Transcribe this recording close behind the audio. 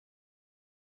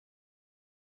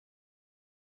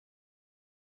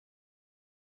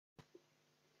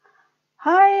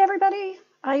Hi, everybody.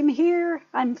 I'm here.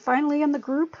 I'm finally in the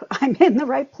group. I'm in the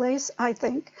right place, I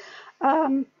think.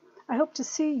 I hope to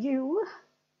see you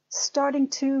starting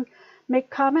to make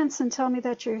comments and tell me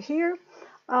that you're here.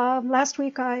 Last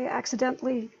week, I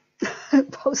accidentally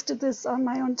posted this on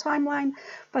my own timeline,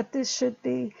 but this should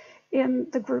be in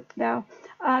the group now.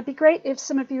 It'd be great if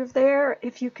some of you are there,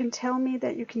 if you can tell me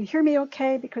that you can hear me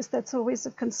okay, because that's always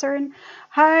a concern.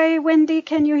 Hi, Wendy,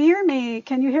 can you hear me?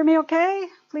 Can you hear me okay?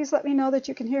 Please let me know that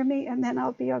you can hear me, and then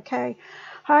I'll be okay.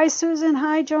 Hi, Susan.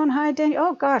 Hi, Joan. Hi, Danny.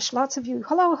 Oh, gosh, lots of you.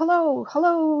 Hello, hello.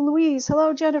 Hello, Louise.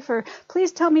 Hello, Jennifer.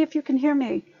 Please tell me if you can hear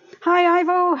me. Hi,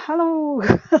 Ivo. Hello.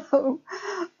 Hello.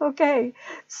 Okay,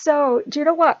 so do you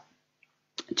know what?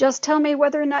 Just tell me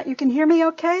whether or not you can hear me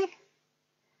okay.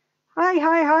 Hi,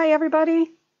 hi, hi,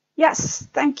 everybody. Yes,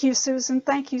 thank you, Susan.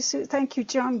 Thank you, thank you,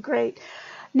 John. Great.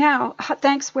 Now,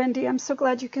 thanks, Wendy. I'm so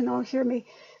glad you can all hear me.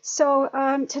 So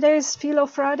today is Filo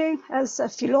Friday,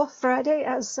 as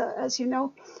you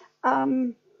know.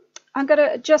 I'm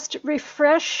gonna just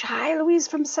refresh. Hi, Louise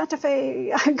from Santa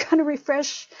Fe. I'm gonna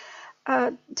refresh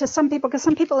to some people, because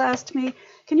some people asked me,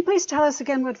 can you please tell us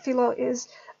again what Filo is?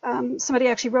 Somebody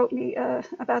actually wrote me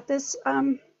about this.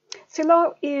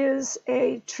 Filo is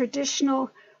a traditional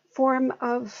form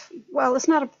of, well, it's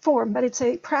not a form, but it's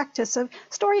a practice of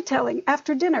storytelling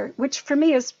after dinner, which for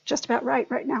me is just about right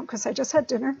now, because I just had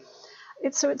dinner.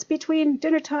 It's between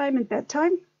dinner time and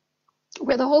bedtime,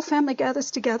 where the whole family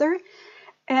gathers together,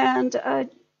 and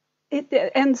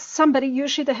somebody,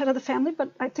 usually the head of the family,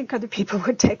 but I think other people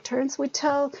would take turns, would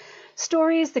tell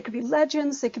stories. They could be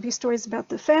legends, they could be stories about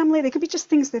the family, they could be just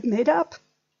things they've made up.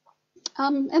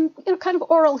 And kind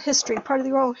of oral history, part of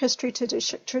the oral history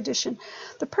tradition.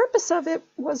 The purpose of it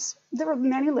was, there were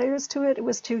many layers to it. It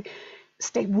was to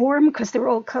stay warm, because they were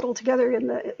all cuddled together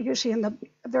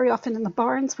very often in the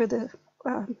barns where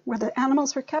the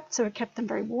animals were kept, so it kept them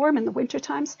very warm in the winter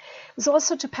times. It was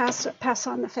also to pass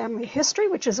on the family history,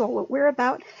 which is all what we're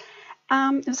about.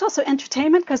 It was also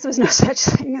entertainment, because there was no such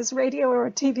thing as radio or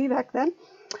TV back then.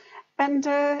 And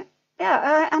and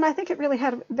I think it really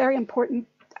had a very important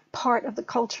part of the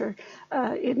culture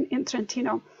in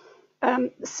Trentino.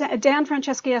 Dan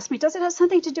Franceschi asked me, does it have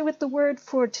something to do with the word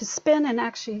for to spin? And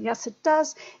actually, yes, it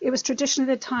does. It was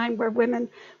traditionally the time where women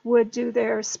would do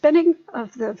their spinning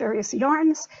of the various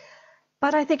yarns.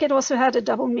 But I think it also had a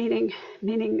double meaning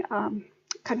kind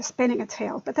of spinning a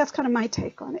tale. But that's kind of my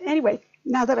take on it. Anyway,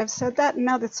 now that I've said that, and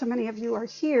now that so many of you are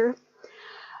here,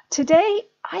 today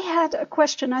I had a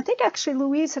question. I think actually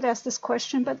Louise had asked this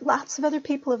question, but lots of other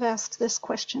people have asked this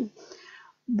question.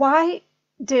 What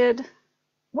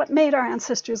made our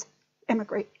ancestors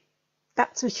emigrate?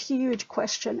 That's a huge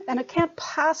question, and I can't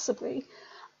possibly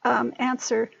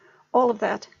answer all of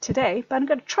that today, but I'm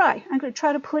going to try. I'm going to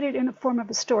try to put it in the form of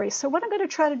a story. So what I'm going to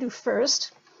try to do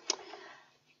first,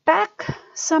 back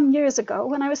some years ago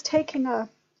when I was taking a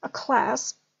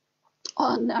class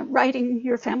on writing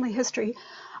your family history,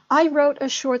 I wrote a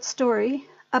short story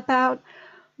about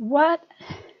what,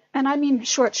 and I mean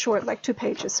short, like 2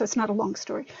 pages, so it's not a long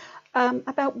story,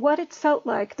 about what it felt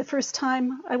like the first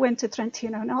time I went to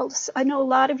Trentino. Now, I know a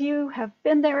lot of you have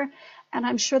been there, and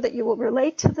I'm sure that you will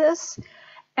relate to this.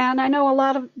 And I know a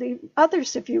lot of the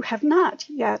others of you have not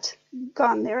yet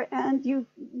gone there, and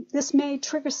this may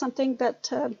trigger something that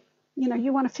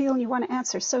you want to feel and you want to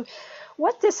answer. So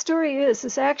what this story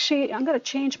is actually, I'm going to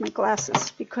change my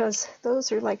glasses, because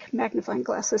those are like magnifying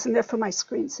glasses and they're for my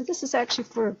screen. So this is actually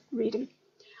for reading.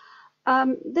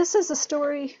 This is a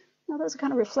story. Well, those are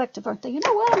kind of reflective, aren't they? You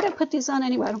know what? I'm going to put these on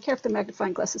anyway. I don't care if they're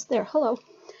magnifying glasses. There, hello.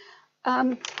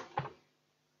 I'm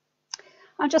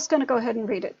just going to go ahead and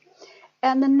read it.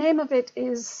 And the name of it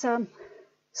is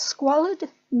Squalid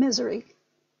Misery.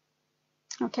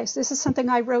 Okay, so this is something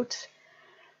I wrote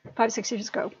 5 or 6 years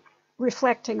ago,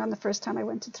 reflecting on the first time I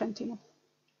went to Trentino.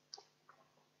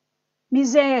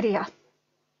 Miseria.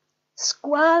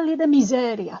 Squalida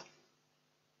miseria.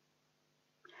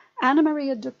 Anna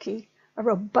Maria Ducchi, a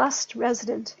robust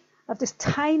resident of this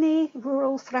tiny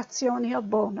rural frazione of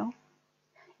Bono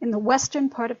in the western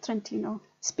part of Trentino,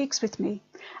 speaks with me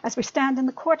as we stand in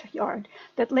the courtyard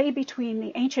that lay between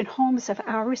the ancient homes of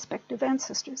our respective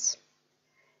ancestors.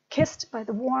 Kissed by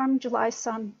the warm July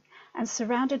sun and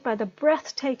surrounded by the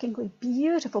breathtakingly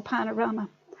beautiful panorama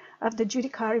of the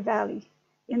Giudicari Valley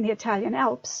in the Italian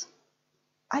Alps,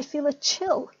 I feel a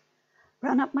chill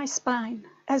run up my spine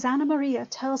as Anna Maria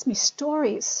tells me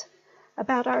stories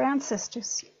about our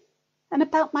ancestors and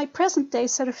about my present-day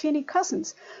Serafini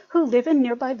cousins who live in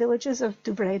nearby villages of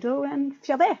Duvredo and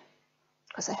Fiabe,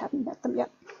 because I haven't met them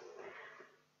yet.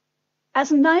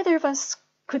 As neither of us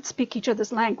could speak each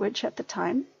other's language at the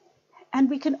time, and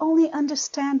we can only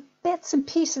understand bits and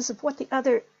pieces of what the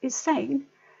other is saying,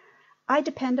 I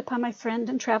depend upon my friend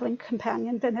and traveling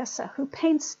companion, Vanessa, who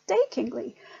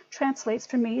painstakingly translates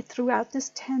for me throughout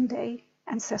this 10-day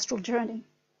ancestral journey.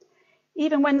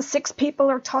 Even when 6 people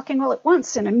are talking all at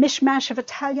once in a mishmash of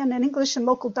Italian and English and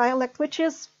local dialect, which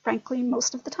is, frankly,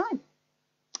 most of the time.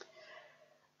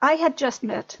 I had just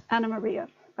met Anna Maria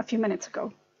a few minutes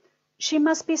ago. She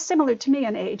must be similar to me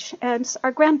in age, as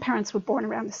our grandparents were born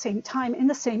around the same time in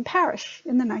the same parish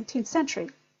in the 19th century.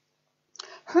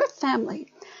 Her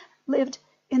family lived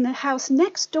in the house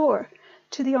next door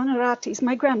to the Onoratis,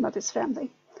 my grandmother's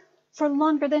family, for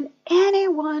longer than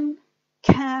anyone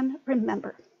can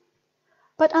remember.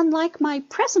 But unlike my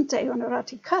present-day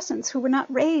Onorati cousins, who were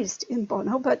not raised in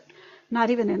Bono, but not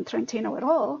even in Trentino at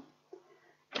all,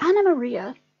 Anna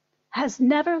Maria has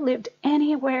never lived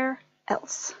anywhere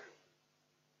else.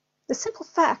 This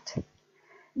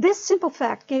simple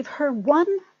fact gave her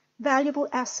one valuable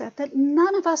asset that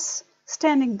none of us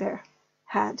standing there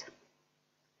had: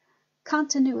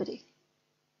 continuity.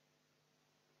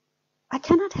 I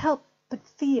cannot help but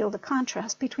feel the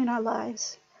contrast between our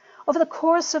lives. Over the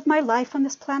course of my life on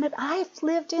this planet, I've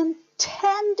lived in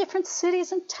 10 different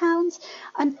cities and towns,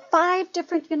 and 5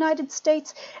 different United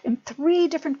States, in 3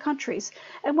 different countries.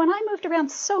 And when I moved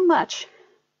around so much,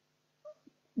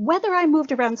 whether I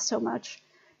moved around so much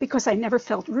because I never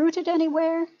felt rooted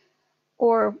anywhere,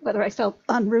 or whether I felt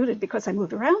unrooted because I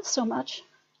moved around so much,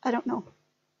 I don't know.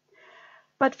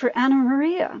 But for Anna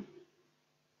Maria,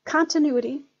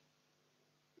 continuity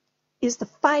is the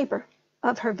fiber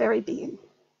of her very being.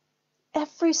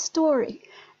 Every story,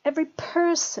 every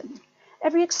person,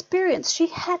 every experience she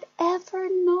had ever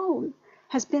known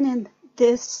has been in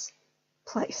this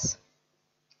place.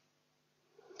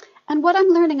 And what I'm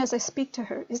learning as I speak to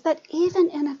her is that even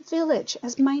in a village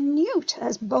as minute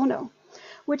as Bono,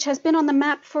 which has been on the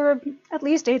map for at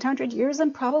least 800 years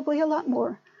and probably a lot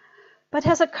more, but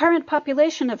has a current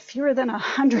population of fewer than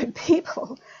 100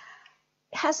 people,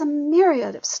 has a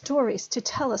myriad of stories to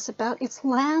tell us about its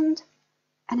land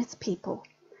and its people.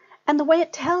 And the way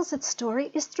it tells its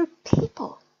story is through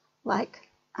people like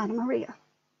Anna Maria.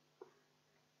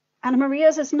 Anna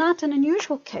Maria's is not an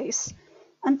unusual case.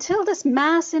 Until this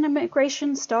mass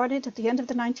immigration started at the end of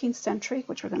the 19th century,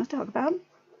 which we're going to talk about,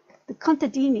 the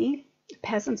contadini, the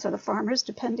peasants or the farmers,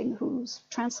 depending who's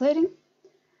translating,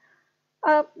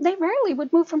 they rarely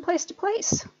would move from place to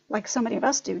place, like so many of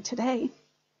us do today.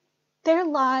 Their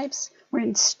lives were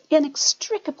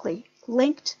inextricably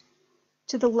linked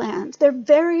to the land. Their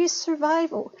very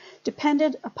survival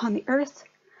depended upon the earth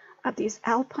of these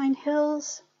alpine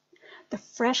hills, the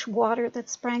fresh water that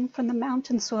sprang from the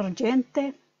mountain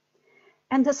Sorgente,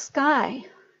 and the sky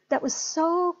that was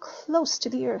so close to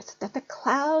the earth that the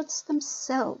clouds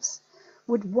themselves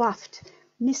would waft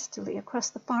mistily across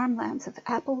the farmlands of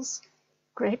apples,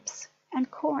 grapes,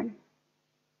 and corn.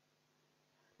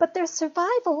 But their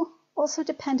survival also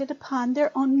depended upon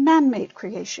their own man-made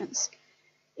creations.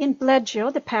 In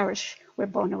Bleggio, the parish where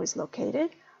Bono is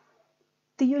located,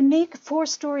 the unique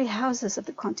 4-story houses of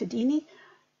the contadini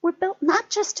were built not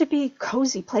just to be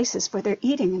cozy places for their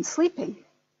eating and sleeping,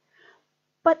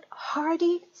 but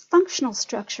hardy, functional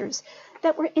structures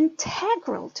that were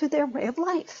integral to their way of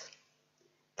life.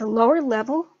 The lower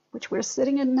level, which we're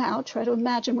sitting in now, try to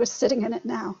imagine we're sitting in it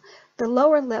now, the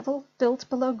lower level, built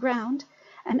below ground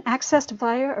and accessed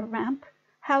via a ramp,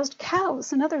 housed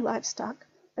cows and other livestock,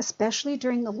 especially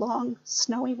during the long,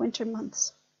 snowy winter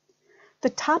months. The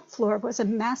top floor was a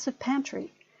massive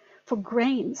pantry for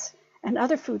grains and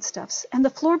other foodstuffs, and the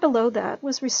floor below that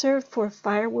was reserved for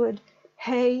firewood,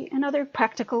 hay, and other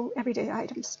practical everyday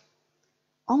items.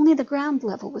 Only the ground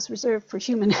level was reserved for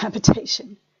human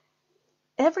habitation.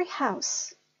 Every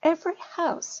house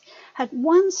had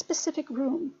one specific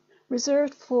room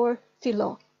reserved for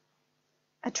Filo,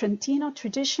 a Trentino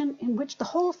tradition in which the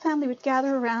whole family would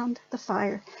gather around the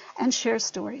fire and share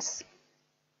stories,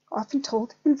 often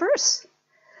told in verse.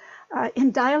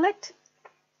 In dialect,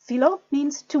 Filo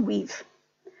means to weave.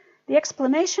 The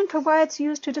explanation for why it's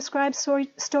used to describe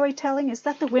storytelling is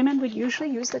that the women would usually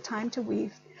use the time to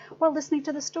weave while listening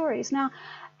to the stories. Now,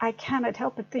 I cannot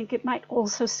help but think it might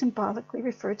also symbolically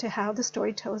refer to how the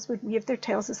storytellers would weave their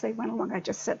tales as they went along. I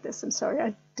just said this, I'm sorry,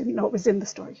 I didn't know it was in the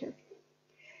story here.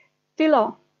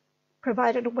 Filo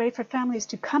provided a way for families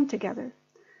to come together,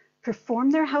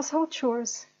 perform their household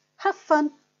chores, have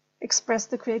fun, express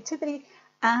their creativity,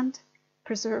 and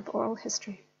preserve oral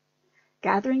history.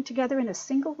 Gathering together in a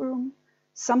single room,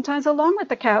 sometimes along with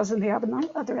the cows and the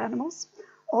other animals,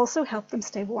 also helped them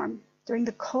stay warm during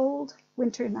the cold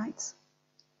winter nights.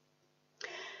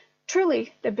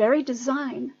 Truly, the very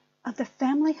design of the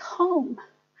family home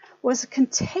was a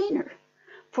container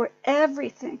for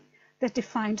everything that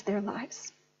defined their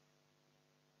lives.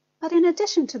 But in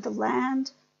addition to the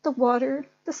land, the water,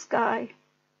 the sky,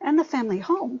 and the family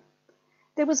home,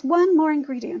 there was one more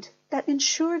ingredient that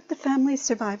ensured the family's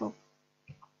survival,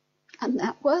 and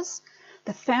that was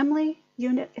the family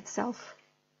unit itself.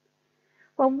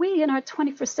 While we in our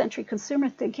 21st century consumer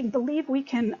thinking believe we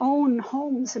can own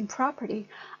homes and property,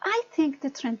 I think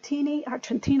the Trentini, our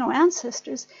Trentino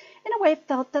ancestors, in a way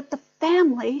felt that the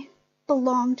family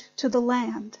belonged to the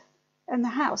land and the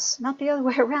house, not the other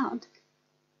way around.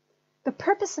 The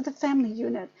purpose of the family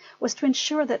unit was to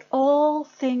ensure that all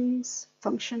things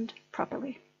functioned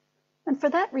properly. And for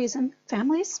that reason,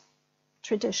 families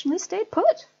traditionally stayed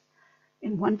put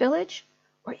in one village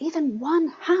or even one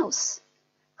house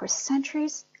for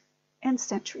centuries and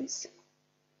centuries.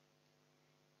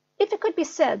 If it could be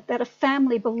said that a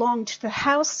family belonged to the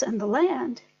house and the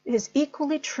land, it is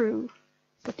equally true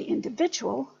that the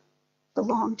individual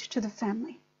belonged to the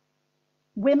family.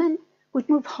 Women would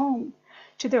move home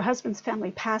to their husband's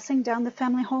family, passing down the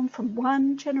family home from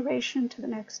one generation to the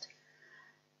next.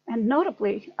 And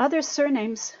notably,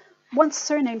 once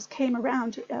surnames came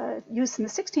around, used in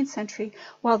the 16th century,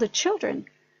 while the children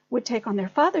would take on their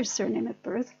father's surname at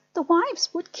birth, the wives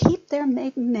would keep their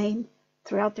maiden name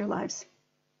throughout their lives.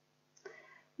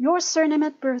 Your surname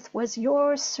at birth was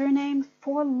your surname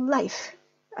for life.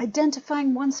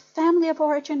 Identifying one's family of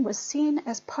origin was seen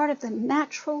as part of the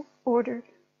natural order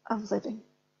of living.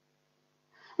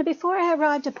 And before I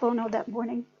arrived at Bono that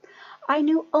morning, I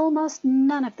knew almost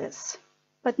none of this.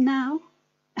 But now,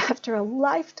 after a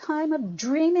lifetime of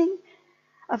dreaming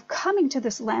of coming to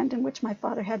this land in which my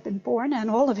father had been born and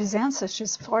all of his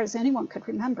ancestors, as far as anyone could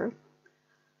remember,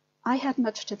 I had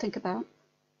much to think about.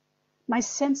 My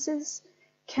senses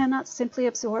cannot simply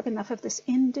absorb enough of this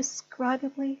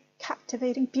indescribably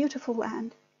captivating, beautiful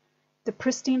land, the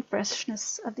pristine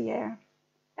freshness of the air,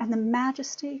 and the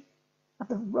majesty of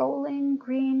the rolling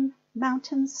green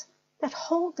mountains that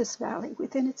hold this valley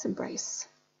within its embrace.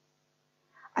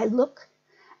 I look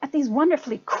at these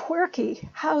wonderfully quirky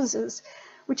houses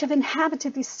which have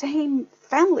inhabited these same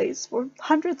families for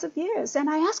hundreds of years, and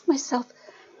I ask myself,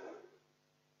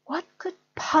 what could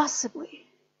possibly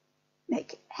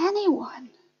make anyone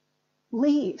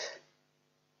leave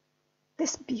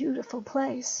this beautiful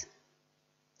place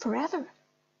forever?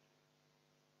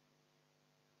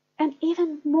 And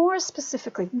even more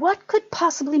specifically, what could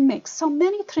possibly make so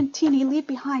many Trentini leave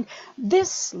behind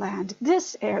this land,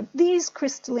 this air, these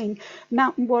crystalline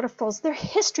mountain waterfalls, their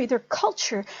history, their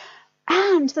culture,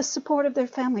 and the support of their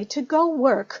family to go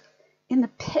work in the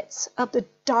pits of the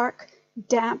dark,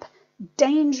 damp,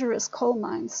 dangerous coal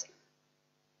mines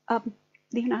of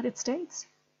the United States?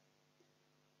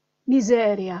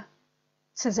 Miseria,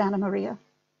 says Anna Maria.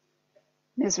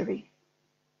 Misery.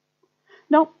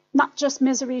 No, not just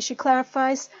misery, she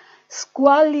clarifies.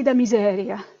 Squallida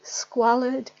miseria.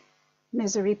 Squalid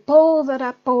misery.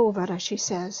 Povera, povera, she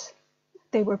says.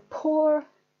 They were poor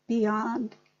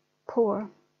beyond poor.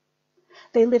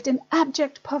 They lived in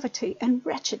abject poverty and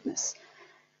wretchedness.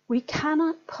 We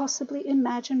cannot possibly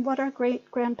imagine what our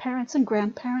great-grandparents and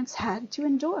grandparents had to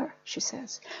endure, she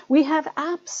says. We have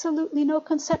absolutely no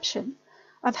conception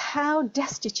of how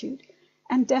destitute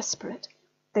and desperate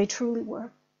they truly were.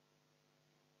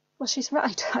 Well, she's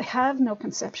right. I have no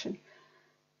conception.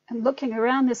 And looking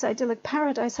around this idyllic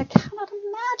paradise, I cannot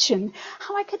imagine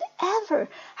how it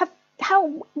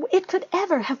could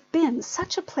ever have been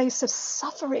such a place of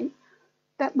suffering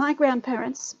that my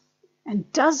grandparents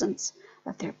and dozens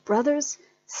of their brothers,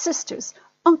 sisters,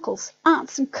 uncles,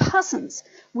 aunts, and cousins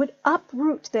would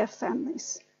uproot their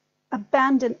families,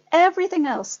 abandon everything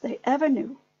else they ever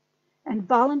knew, and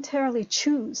voluntarily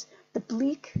choose the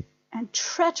bleak and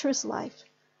treacherous life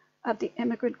of the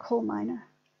immigrant coal miner,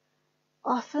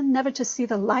 often never to see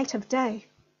the light of day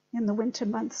in the winter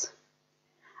months,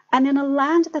 and in a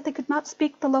land that they could not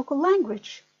speak the local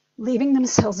language, leaving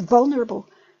themselves vulnerable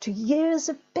to years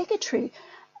of bigotry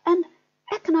and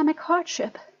economic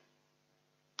hardship.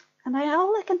 And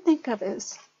all I can think of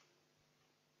is,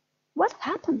 what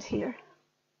happened here?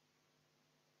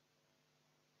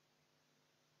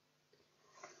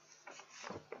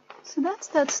 So that's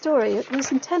that story. It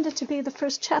was intended to be the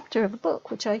first chapter of a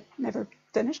book, which I never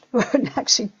finished, or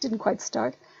actually didn't quite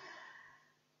start.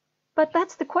 But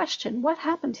that's the question. What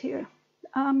happened here?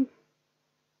 I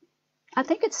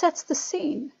think it sets the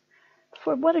scene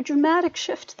for what a dramatic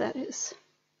shift that is.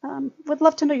 Would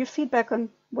love to know your feedback on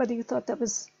whether you thought that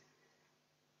was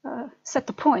set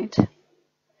the point.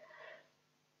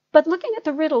 But looking at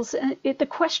the riddles, the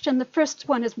question, the first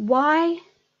one is, why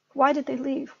Why did they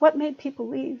leave? What made people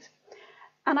leave?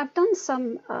 And I've done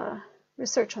some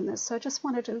research on this, so I just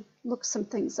wanted to look some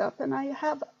things up. And I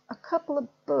have a couple of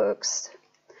books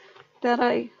that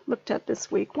I looked at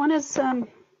this week. One is, I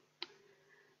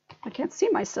can't see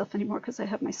myself anymore because I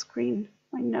have my screen,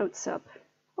 my notes up.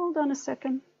 Hold on a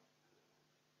second.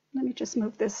 Let me just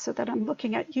move this so that I'm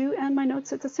looking at you and my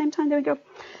notes at the same time. There we go.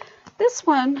 This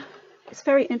one is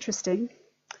very interesting.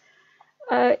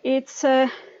 It's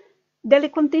Delle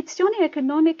condizioni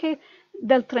economiche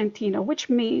del Trentino, which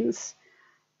means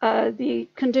the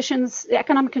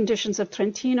economic conditions of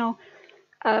Trentino.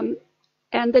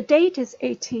 And the date is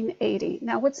 1880.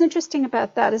 Now, what's interesting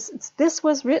about that is this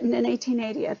was written in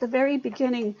 1880 at the very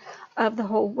beginning of the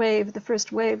whole wave, the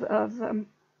first wave of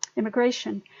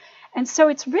immigration. And so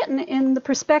it's written in the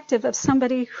perspective of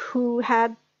somebody who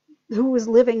was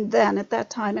living then at that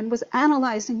time and was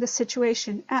analyzing the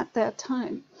situation at that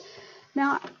time.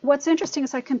 Now, what's interesting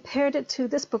is I compared it to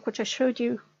this book, which I showed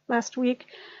you last week,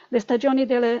 Le stagioni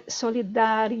della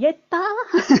solidarietà,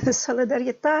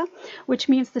 which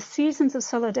means the seasons of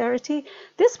solidarity.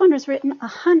 This one was written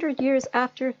 100 years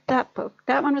after that book.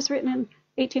 That one was written in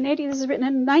 1880. This is written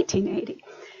in 1980.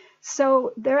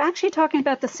 So they're actually talking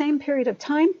about the same period of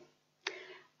time,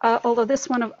 although this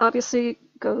one obviously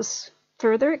goes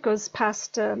further. It goes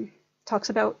past, talks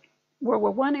about World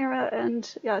War I era,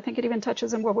 and yeah, I think it even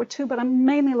touches on World War II, but I'm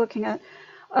mainly looking at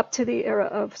up to the era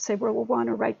of, say, World War I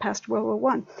or right past World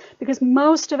War I, because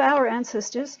most of our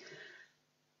ancestors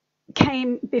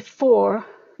came before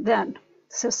then.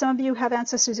 So some of you have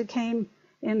ancestors who came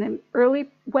in the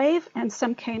early wave, and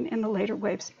some came in the later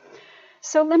waves.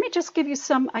 So let me just give you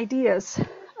some ideas.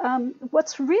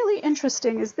 What's really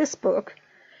interesting is this book.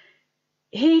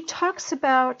 He talks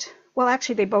about, well,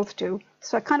 actually they both do.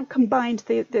 So I kind of combined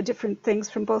the different things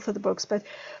from both of the books, but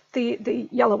the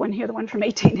yellow one here, the one from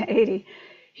 1880,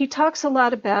 he talks a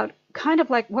lot about kind of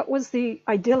like what was the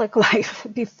idyllic life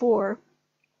before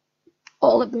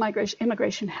all of the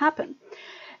immigration happened.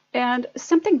 And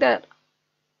something that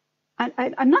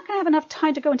I'm not going to have enough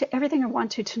time to go into everything I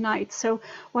want to tonight. So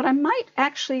what I might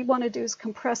actually want to do is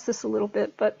compress this a little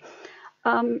bit, but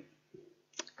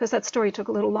because that story took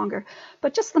a little longer.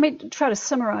 But just let me try to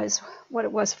summarize what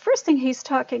it was. First thing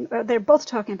they're both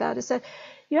talking about is that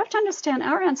you have to understand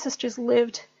our ancestors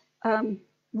lived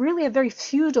really a very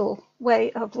feudal way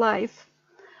of life,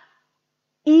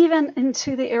 even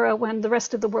into the era when the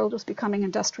rest of the world was becoming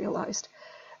industrialized.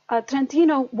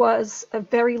 Trentino was a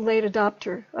very late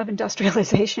adopter of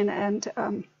industrialization and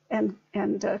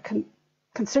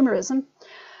consumerism.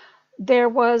 There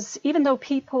was, even though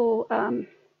people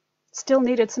still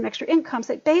needed some extra incomes,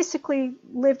 they basically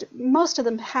lived, most of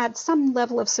them had some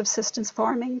level of subsistence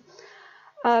farming.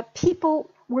 People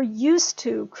were used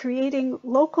to creating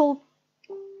local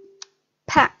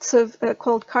pacts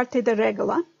called carte de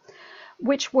regola,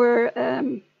 which were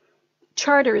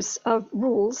charters of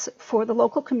rules for the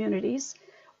local communities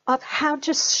of how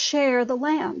to share the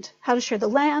land, how to share the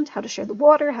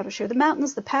water, how to share the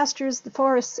mountains, the pastures, the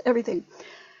forests, everything.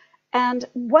 And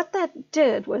what that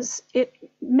did was it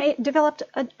developed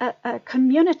a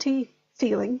community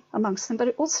feeling amongst them, but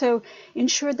it also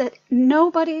ensured that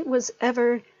nobody was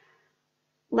ever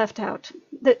left out.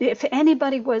 That if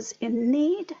anybody was in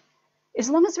need, as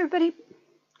long as everybody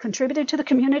contributed to the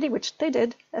community, which they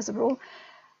did as a rule,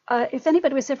 if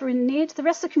anybody was ever in need, the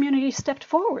rest of the community stepped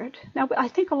forward. Now, I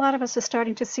think a lot of us are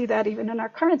starting to see that even in our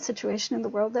current situation in the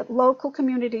world, that local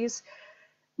communities,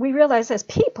 we realize as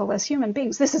people, as human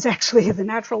beings, this is actually the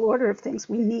natural order of things.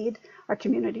 We need our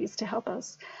communities to help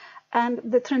us. And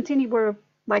the Trentini were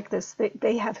like this.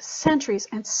 They have centuries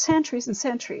and centuries and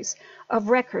centuries of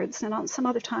records, and on some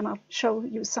other time I'll show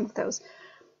you some of those,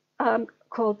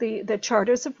 called the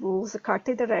Charters of Rules, the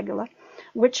Carte de Regola,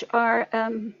 which are,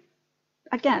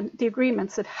 again, the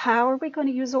agreements of how are we going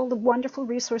to use all the wonderful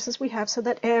resources we have so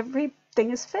that everything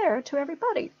is fair to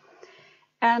everybody.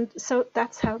 And so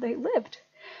that's how they lived.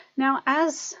 Now,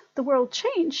 as the world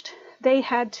changed, they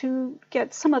had to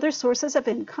get some other sources of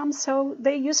income, so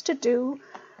they used to do,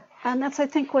 and that's, I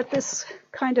think, what this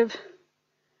kind of,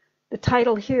 the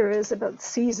title here is about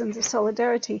Seasons of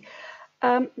Solidarity.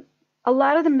 A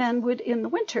lot of the men would, in the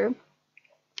winter,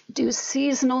 do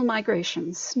seasonal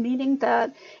migrations, meaning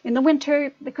that in the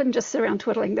winter, they couldn't just sit around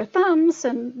twiddling their thumbs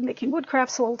and making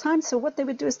woodcrafts all the time. So what they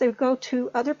would do is they would go to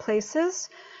other places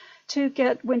to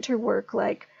get winter work,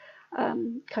 like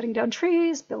cutting down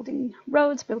trees, building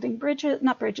roads, building bridges,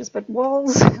 not bridges, but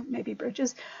walls, maybe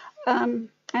bridges, and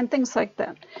things like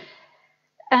that.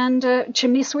 And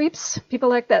chimney sweeps, people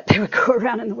like that, they would go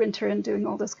around in the winter and doing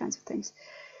all those kinds of things.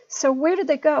 So where did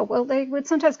they go? Well, they would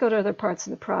sometimes go to other parts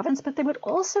of the province, but they would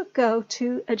also go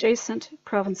to adjacent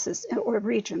provinces or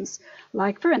regions,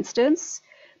 like, for instance,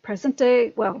 present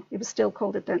day, well, it was still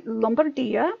called it then,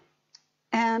 Lombardia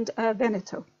and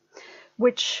Veneto,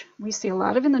 which we see a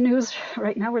lot of in the news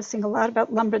right now. We're seeing a lot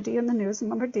about Lombardia in the news.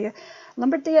 And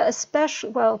Lombardia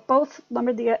especially, well, both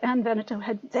Lombardia and Veneto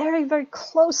had very, very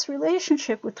close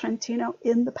relationship with Trentino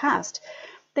in the past.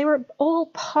 They were all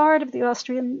part of the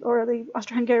Austrian or the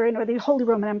Austro-Hungarian or the Holy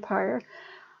Roman Empire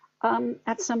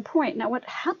at some point. Now, what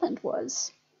happened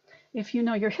was, if you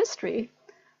know your history,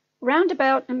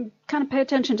 roundabout, and kind of pay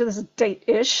attention to this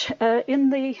date-ish, in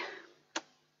the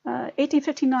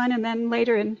 1859 and then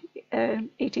later in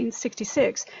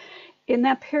 1866, in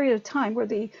that period of time were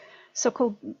the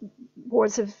so-called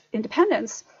wars of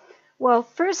independence. Well,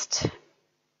 first,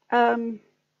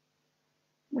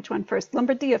 which one first?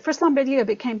 Lombardia. First, Lombardia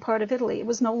became part of Italy. It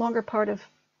was no longer part of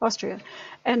Austria,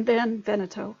 and then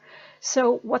Veneto.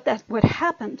 So what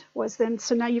happened was then,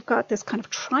 so now you've got this kind of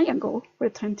triangle where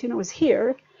Trentino is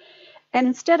here, and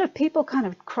instead of people kind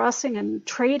of crossing and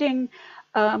trading,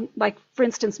 like, for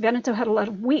instance, Veneto had a lot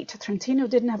of wheat. Trentino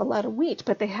didn't have a lot of wheat,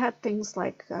 but they had things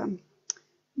like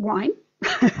wine,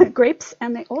 grapes,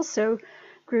 and they also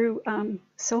grew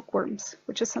silkworms,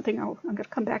 which is something I'm going to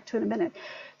come back to in a minute.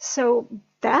 So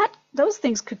those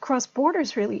things could cross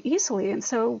borders really easily, and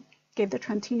so gave the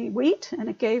Trentini wheat, and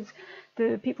it gave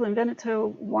the people in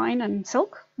Veneto wine and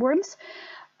silkworms.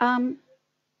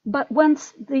 But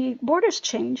once the borders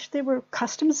changed, there were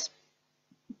customs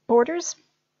borders.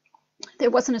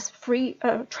 There wasn't as free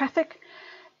traffic.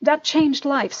 That changed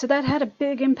life. So that had a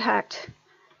big impact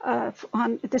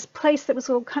on this place that was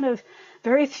all kind of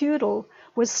very feudal,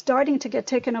 was starting to get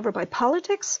taken over by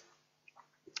politics,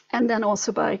 and then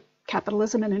also by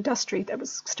capitalism and industry that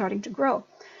was starting to grow.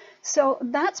 So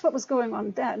that's what was going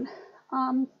on then.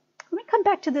 Let me come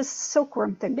back to this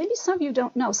silkworm thing. Maybe some of you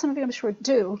don't know. Some of you, I'm sure,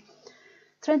 do.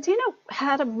 Trentino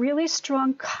had a really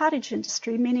strong cottage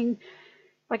industry, meaning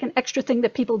like an extra thing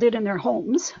that people did in their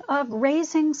homes, of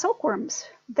raising silkworms.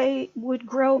 They would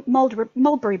grow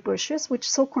mulberry bushes, which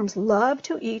silkworms love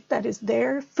to eat. That is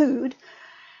their food.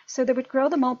 So they would grow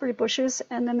the mulberry bushes,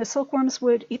 and then the silkworms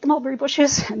would eat the mulberry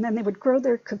bushes, and then they would grow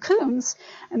their cocoons.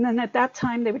 And then at that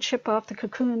time, they would ship off the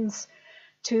cocoons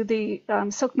to the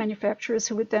silk manufacturers,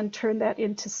 who would then turn that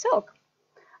into silk.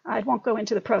 I won't go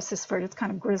into the process for it. It's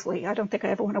kind of grisly. I don't think I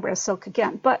ever want to wear silk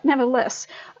again. But nevertheless,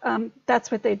 that's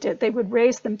what they did. They would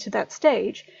raise them to that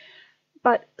stage.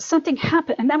 But something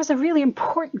happened, and that was a really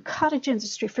important cottage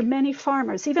industry for many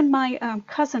farmers. Even my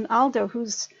cousin Aldo,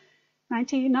 who's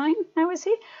 99 now, is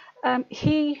he?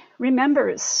 He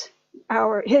remembers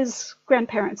his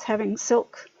grandparents having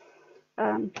silkworms,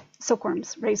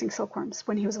 raising silkworms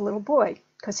when he was a little boy,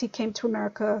 because he came to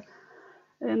America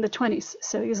in the 20s.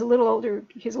 So he's a little older.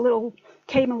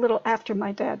 Came a little after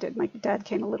my dad did. My dad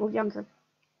came a little younger.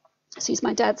 So he's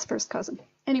my dad's first cousin.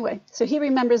 Anyway, so he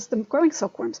remembers them growing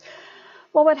silkworms.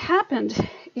 Well, what happened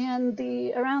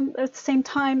around the same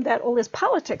time that all this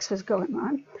politics was going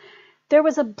on, there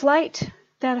was a blight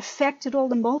that affected all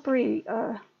the mulberry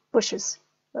bushes,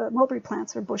 mulberry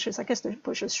plants or bushes. I guess they're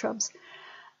bushes, shrubs.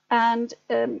 And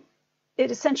it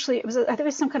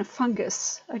was some kind of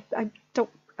fungus.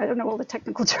 I don't know all the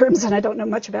technical terms, and I don't know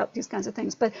much about these kinds of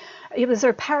things, but it was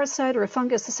a parasite or a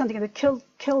fungus or something that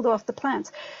killed off the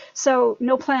plants. So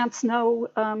no plants, no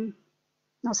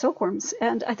silkworms.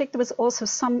 And I think there was also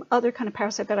some other kind of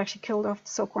parasite that actually killed off the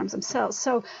silkworms themselves.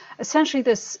 So essentially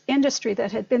this industry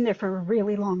that had been there for a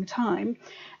really long time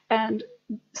and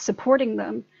supporting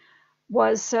them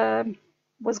was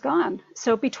gone.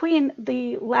 So between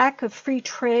the lack of free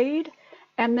trade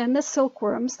and then the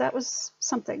silkworms, that was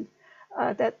something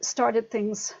that started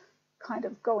things kind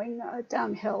of going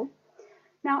downhill.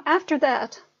 Now, after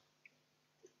that,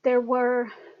 there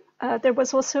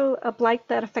was also a blight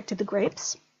that affected the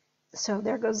grapes. So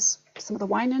there goes some of the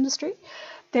wine industry.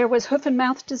 There was hoof and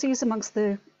mouth disease amongst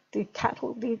the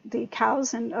cattle, the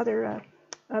cows and other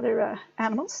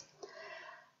animals.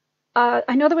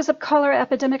 I know there was a cholera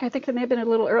epidemic. I think it may have been a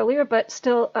little earlier, but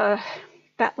still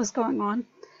that was going on.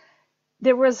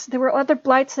 There were other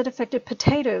blights that affected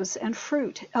potatoes and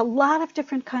fruit. A lot of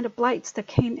different kind of blights that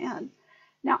came in.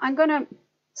 Now I'm going to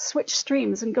switch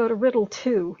streams and go to riddle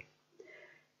 2.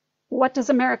 What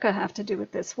does America have to do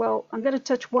with this? Well, I'm going to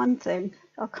touch one thing.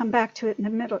 I'll come back to it in a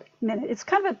minute. It's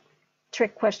kind of a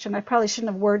trick question. I probably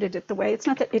shouldn't have worded it the way. It's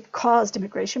not that it caused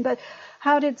immigration, but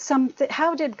how did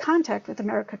contact with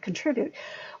America contribute?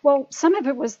 Well, some of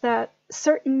it was that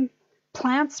certain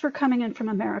plants were coming in from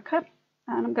America,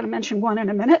 and I'm going to mention one in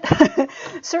a minute.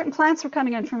 Certain plants were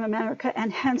coming in from America,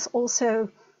 and hence also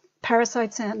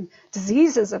parasites and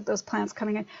diseases of those plants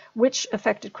coming in, which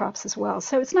affected crops as well.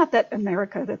 So it's not that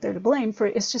America that they're to blame for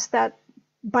it. It's just that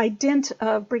by dint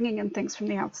of bringing in things from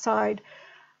the outside,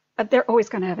 they're always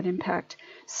going to have an impact.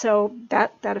 So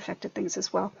that affected things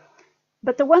as well.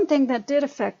 But the one thing that did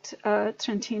affect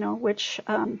Trentino, which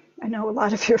I know a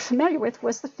lot of you are familiar with,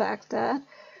 was the fact that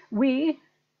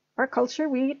our culture,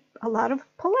 we eat a lot of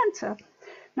polenta.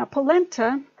 Now,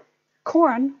 polenta,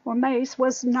 corn or maize,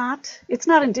 it's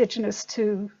not indigenous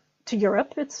to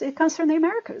Europe. It comes from the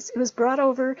Americas. It was brought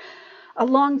over a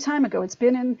long time ago. It's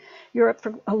been in Europe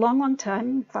for a long, long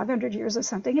time, 500 years or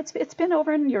something. It's been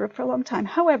over in Europe for a long time.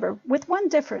 However, with one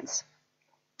difference.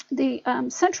 The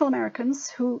Central Americans,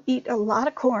 who eat a lot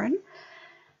of corn,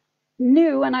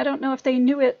 knew, and I don't know if they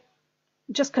knew it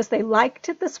just because they liked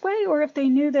it this way or if they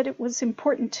knew that it was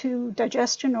important to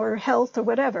digestion or health or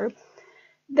whatever,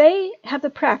 they have the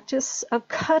practice of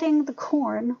cutting the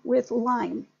corn with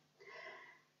lime.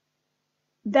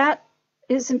 That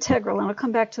is integral, and I'll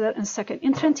come back to that in a second.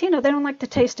 In Trentino, they don't like the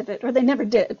taste of it, or they never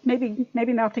did. Maybe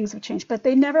now things have changed, but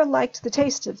they never liked the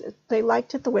taste of it. They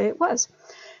liked it the way it was.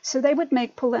 So they would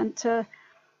make polenta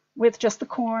with just the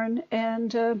corn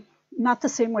and not the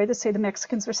same way that, say, the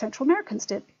Mexicans or Central Americans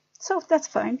did. So that's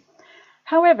fine.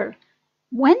 However,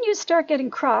 when you start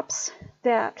getting crops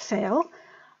that fail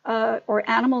or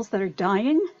animals that are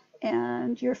dying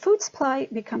and your food supply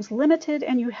becomes limited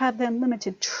and you have then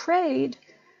limited trade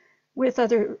with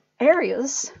other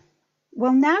areas,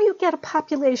 well, now you get a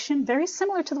population very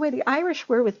similar to the way the Irish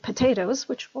were with potatoes,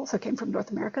 which also came from North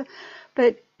America,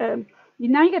 but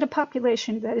now you get a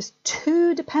population that is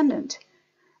too dependent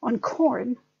on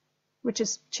corn, which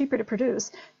is cheaper to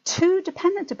produce, too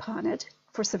dependent upon it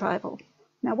for survival.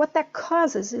 Now, what that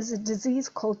causes is a disease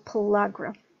called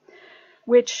pellagra,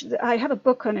 which I have a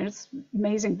book on it. It's an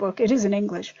amazing book. It is in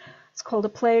English. It's called A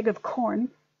Plague of Corn.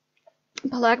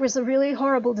 Pellagra is a really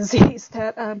horrible disease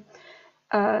that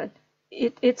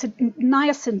it's a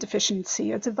niacin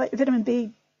deficiency. It's a vitamin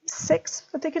B6,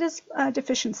 I think it is,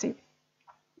 deficiency.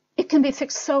 It can be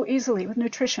fixed so easily with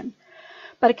nutrition,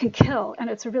 but it can kill, and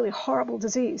it's a really horrible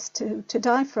disease to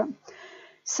die from.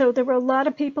 So there were a lot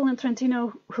of people in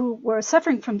Trentino who were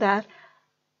suffering from that,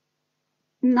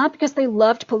 not because they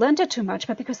loved polenta too much,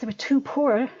 but because they were too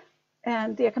poor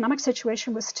and the economic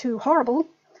situation was too horrible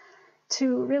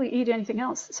to really eat anything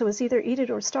else. So it was either eat it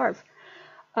or starve.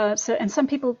 And some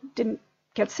people didn't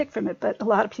get sick from it, but a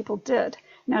lot of people did.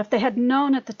 Now, if they had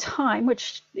known at the time,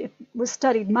 which it was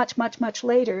studied much, much, much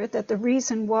later, that the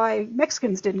reason why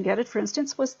Mexicans didn't get it, for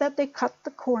instance, was that they cut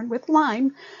the corn with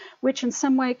lime, which in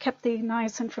some way kept the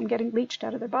niacin from getting leached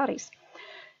out of their bodies.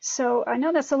 So I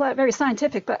know that's very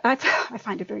scientific, but I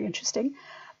find it very interesting.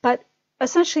 But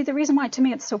essentially, the reason why, to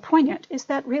me, it's so poignant is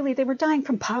that really they were dying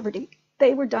from poverty.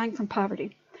 They were dying from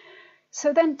poverty.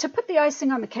 So then, to put the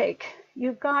icing on the cake,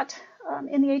 you've got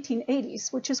in the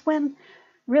 1880s, which is when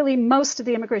really most of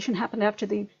the immigration happened after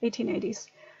the 1880s.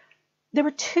 There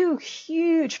were two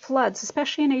huge floods,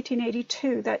 especially in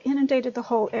 1882, that inundated the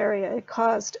whole area. It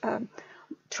caused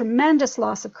tremendous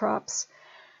loss of crops,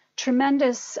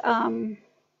 tremendous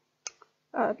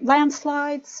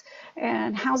landslides,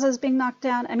 and houses being knocked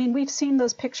down. I mean, we've seen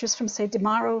those pictures from, say,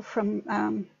 DeMaro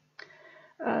from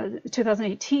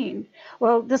 2018.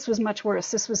 Well, this was much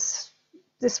worse. This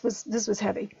was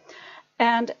heavy.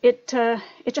 And it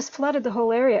just flooded the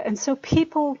whole area. And so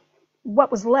people, what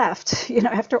was left,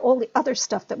 after all the other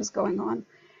stuff that was going on,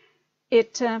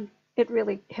 it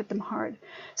really hit them hard.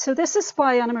 So this is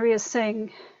why Anna Maria is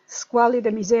saying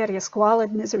squalida miseria,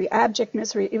 squalid misery, abject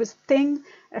misery. It was thing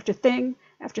after thing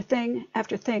after thing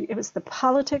after thing. It was the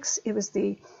politics. It was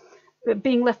the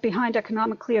being left behind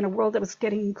economically in a world that was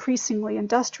getting increasingly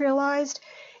industrialized.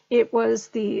 It was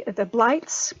the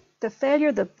blights, the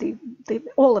failure,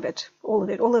 all of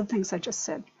the things I just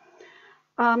said.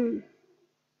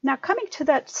 Now, coming to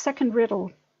that second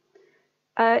riddle,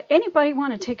 anybody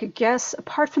want to take a guess,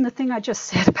 apart from the thing I just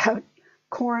said about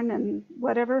corn and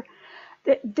whatever,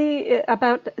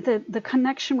 about the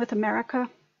connection with America?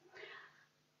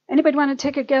 Anybody want to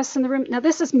take a guess in the room? Now,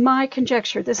 this is my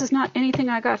conjecture. This is not anything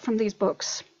I got from these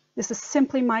books. This is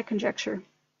simply my conjecture.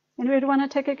 Anybody want to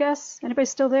take a guess? Anybody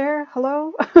still there?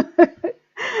 Hello?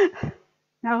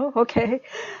 No? Okay.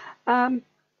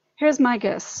 Here's my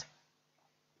guess.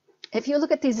 If you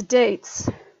look at these dates,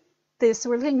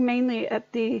 we're looking mainly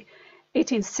at the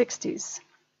 1860s.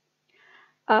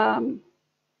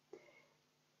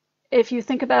 If you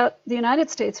think about the United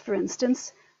States, for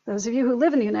instance, those of you who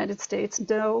live in the United States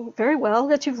know very well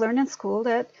that you've learned in school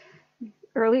that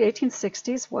early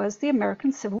 1860s was the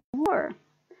American Civil War.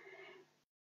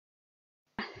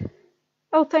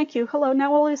 Oh, thank you. Hello.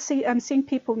 Now I'm seeing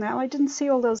people now. I didn't see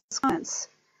all those comments.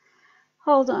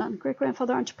 Hold on. Great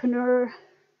grandfather entrepreneur.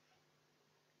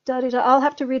 Da-da-da. I'll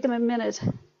have to read them in a minute.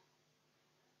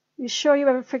 You sure you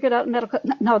ever figured out medical?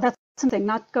 No, that's something.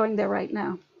 Not going there right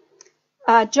now.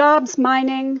 Jobs,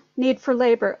 mining, need for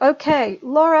labor. Okay,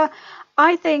 Laura,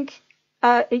 I think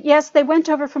yes, they went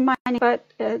over from mining, but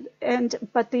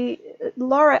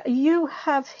Laura, you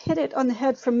have hit it on the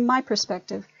head from my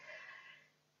perspective.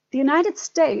 The United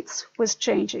States was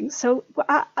changing. So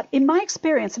in my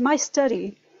experience, in my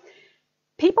study,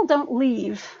 people don't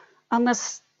leave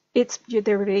unless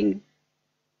they're being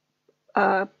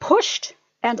pushed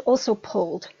and also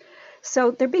pulled.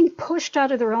 So they're being pushed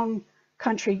out of their own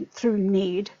country through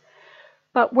need.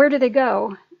 But where do they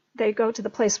go? They go to the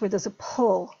place where there's a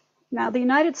pull. Now, the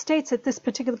United States at this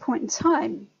particular point in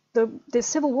time, the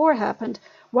Civil War happened.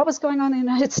 What was going on in the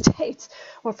United States?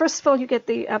 Well, first of all, you get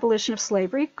the abolition of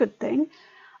slavery, good thing.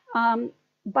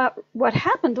 But what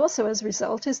happened also as a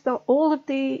result is that all of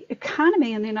the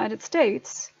economy in the United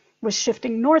States was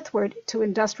shifting northward to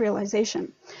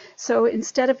industrialization. So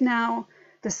instead of now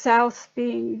the South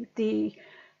being the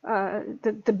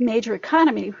major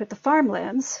economy with the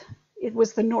farmlands, it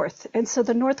was the North. And so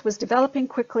the North was developing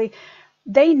quickly.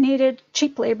 They needed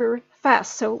cheap labor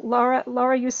fast. So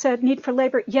Laura, you said need for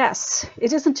labor. Yes,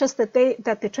 it isn't just that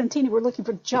the Trentini were looking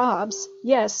for jobs.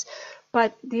 Yes,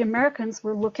 but the Americans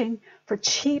were looking for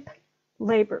cheap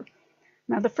labor.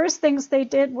 Now, the first things they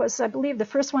did was, I believe, the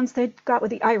first ones they got were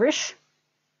the Irish,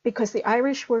 because the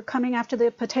Irish were coming after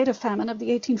the potato famine of the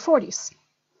 1840s,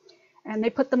 and they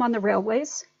put them on the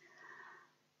railways.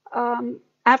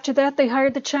 After that, they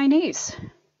hired the Chinese,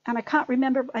 and I can't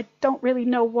remember, I don't really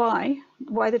know why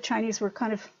the Chinese were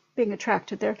kind of being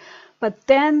attracted there, but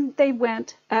then they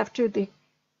went after the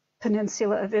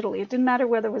peninsula of Italy. It didn't matter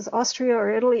whether it was Austria or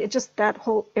Italy, it just that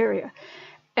whole area.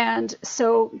 And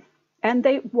so,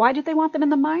 why did they want them in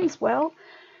the mines? Well,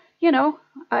 you know,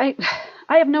 I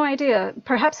have no idea.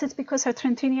 Perhaps it's because our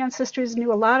Trentini ancestors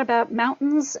knew a lot about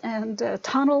mountains and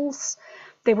tunnels.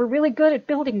 They were really good at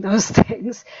building those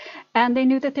things, and they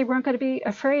knew that they weren't going to be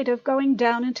afraid of going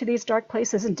down into these dark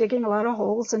places and digging a lot of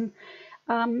holes and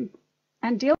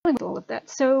dealing with all of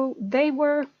that. So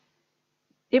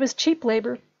it was cheap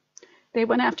labor. They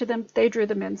went after them. They drew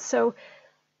them in. So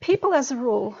people, as a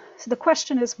rule, so the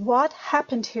question is, what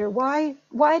happened here? Why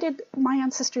did my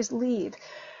ancestors leave?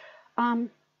 When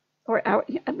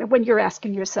you're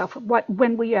asking yourself,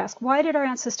 when we ask, why did our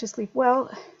ancestors leave?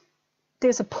 Well,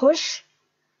 there's a push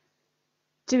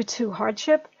due to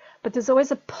hardship, but there's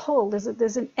always a pull.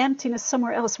 There's an emptiness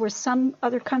somewhere else where some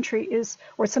other country is,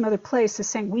 or some other place is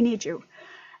saying, we need you.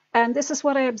 And this is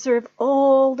what I observe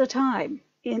all the time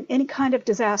in any kind of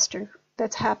disaster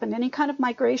that's happened, any kind of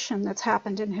migration that's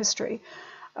happened in history.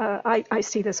 I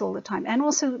see this all the time. And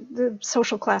also the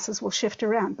social classes will shift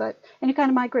around, but any kind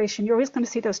of migration, you're always going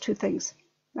to see those two things.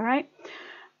 All right?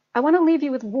 I want to leave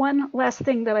you with one last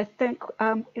thing that I think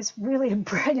is really a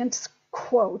brilliant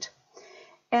quote.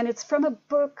 And it's from a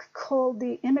book called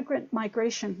The Immigrant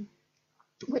Migration,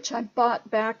 which I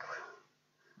bought back,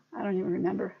 I don't even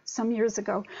remember, some years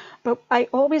ago. But I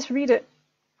always read it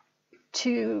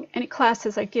to any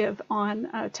classes I give on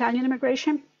Italian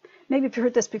immigration. Maybe you've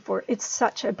heard this before. It's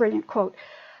such a brilliant quote.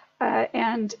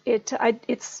 And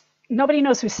it's nobody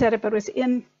knows who said it, but it was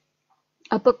in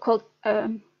a book called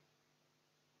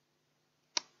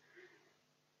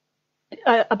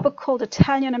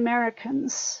Italian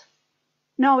Americans.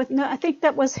 No, I think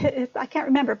that was, I can't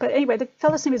remember. But anyway, the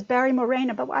fellow's name is Barry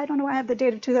Morena, but I don't know, I have the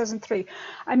date of 2003.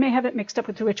 I may have it mixed up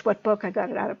with what book I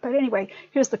got it out of. But anyway,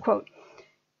 here's the quote.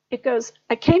 It goes,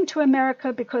 I came to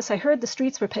America because I heard the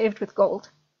streets were paved with gold.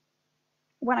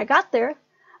 When I got there,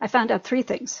 I found out three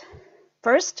things.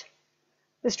 First,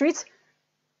 the streets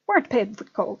weren't paved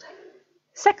with gold.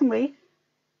 Secondly,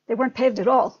 they weren't paved at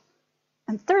all.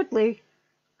 And thirdly,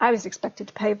 I was expected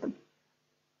to pave them.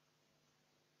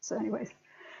 So anyways,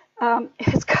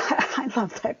 I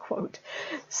love that quote.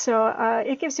 So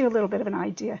it gives you a little bit of an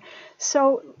idea.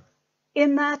 So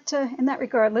in that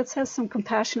regard, let's have some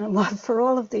compassion and love for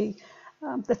all of the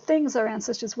things our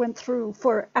ancestors went through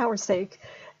for our sake.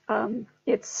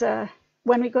 It's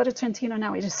when we go to Trentino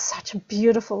now, it is such a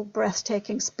beautiful,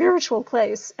 breathtaking, spiritual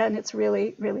place, and it's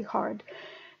really, really hard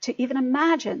to even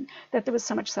imagine that there was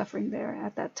so much suffering there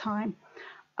at that time.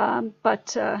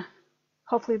 But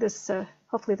hopefully this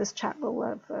chat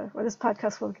will, or this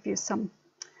podcast will give you some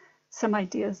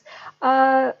ideas.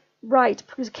 right,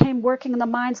 became working in the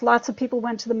mines. Lots of people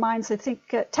went to the mines. I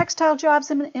think textile jobs,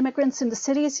 immigrants in the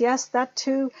cities, yes, that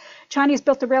too. Chinese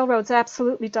built the railroads,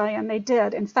 absolutely, Diane, they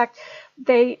did. In fact,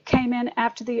 they came in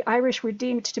after the Irish were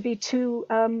deemed to be too,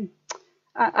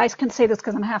 I can say this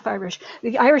because I'm half Irish.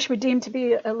 The Irish were deemed to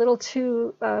be a little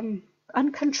too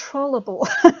uncontrollable.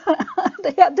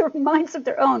 They had their minds of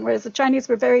their own, whereas the Chinese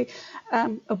were very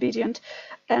obedient.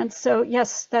 And so,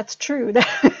 yes, that's true.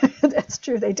 That's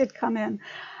true. They did come in.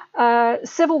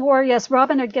 Civil War, yes,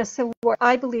 Robin would guess Civil War.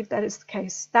 I believe that is the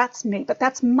case. That's me, but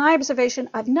that's my observation.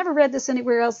 I've never read this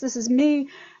anywhere else. This is me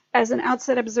as an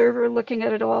outside observer looking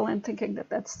at it all and thinking that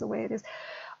that's the way it is.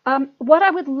 What I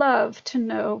would love to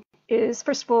know is,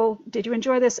 first of all, did you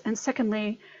enjoy this? And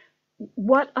secondly,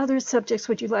 what other subjects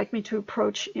would you like me to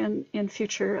approach in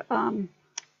future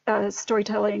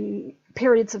storytelling,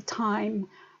 periods of time,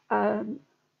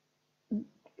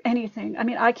 anything? I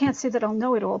mean, I can't say that I'll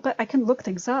know it all, but I can look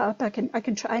things up. I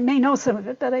can try. I may know some of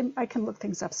it, but I can look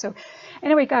things up. So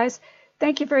anyway, guys,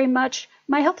 thank you very much.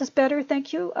 My health is better,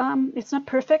 thank you. It's not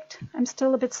perfect. I'm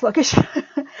still a bit sluggish.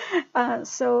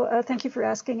 So thank you for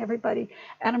asking, everybody.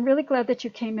 And I'm really glad that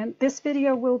you came in. This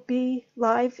video will be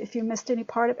live if you missed any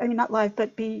part of it. I mean, not live,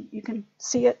 but you can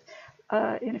see it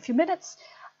in a few minutes.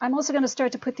 I'm also going to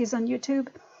start to put these on YouTube.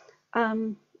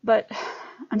 But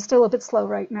I'm still a bit slow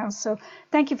right now. So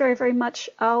thank you very, very much.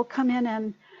 I'll come in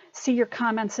and see your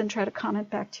comments and try to comment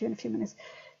back to you in a few minutes.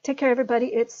 Take care, everybody.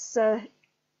 It's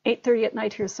 8:30 at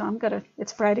night here, so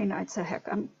it's Friday night, so heck,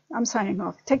 I'm signing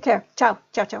off. Take care. Ciao.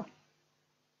 Ciao, ciao.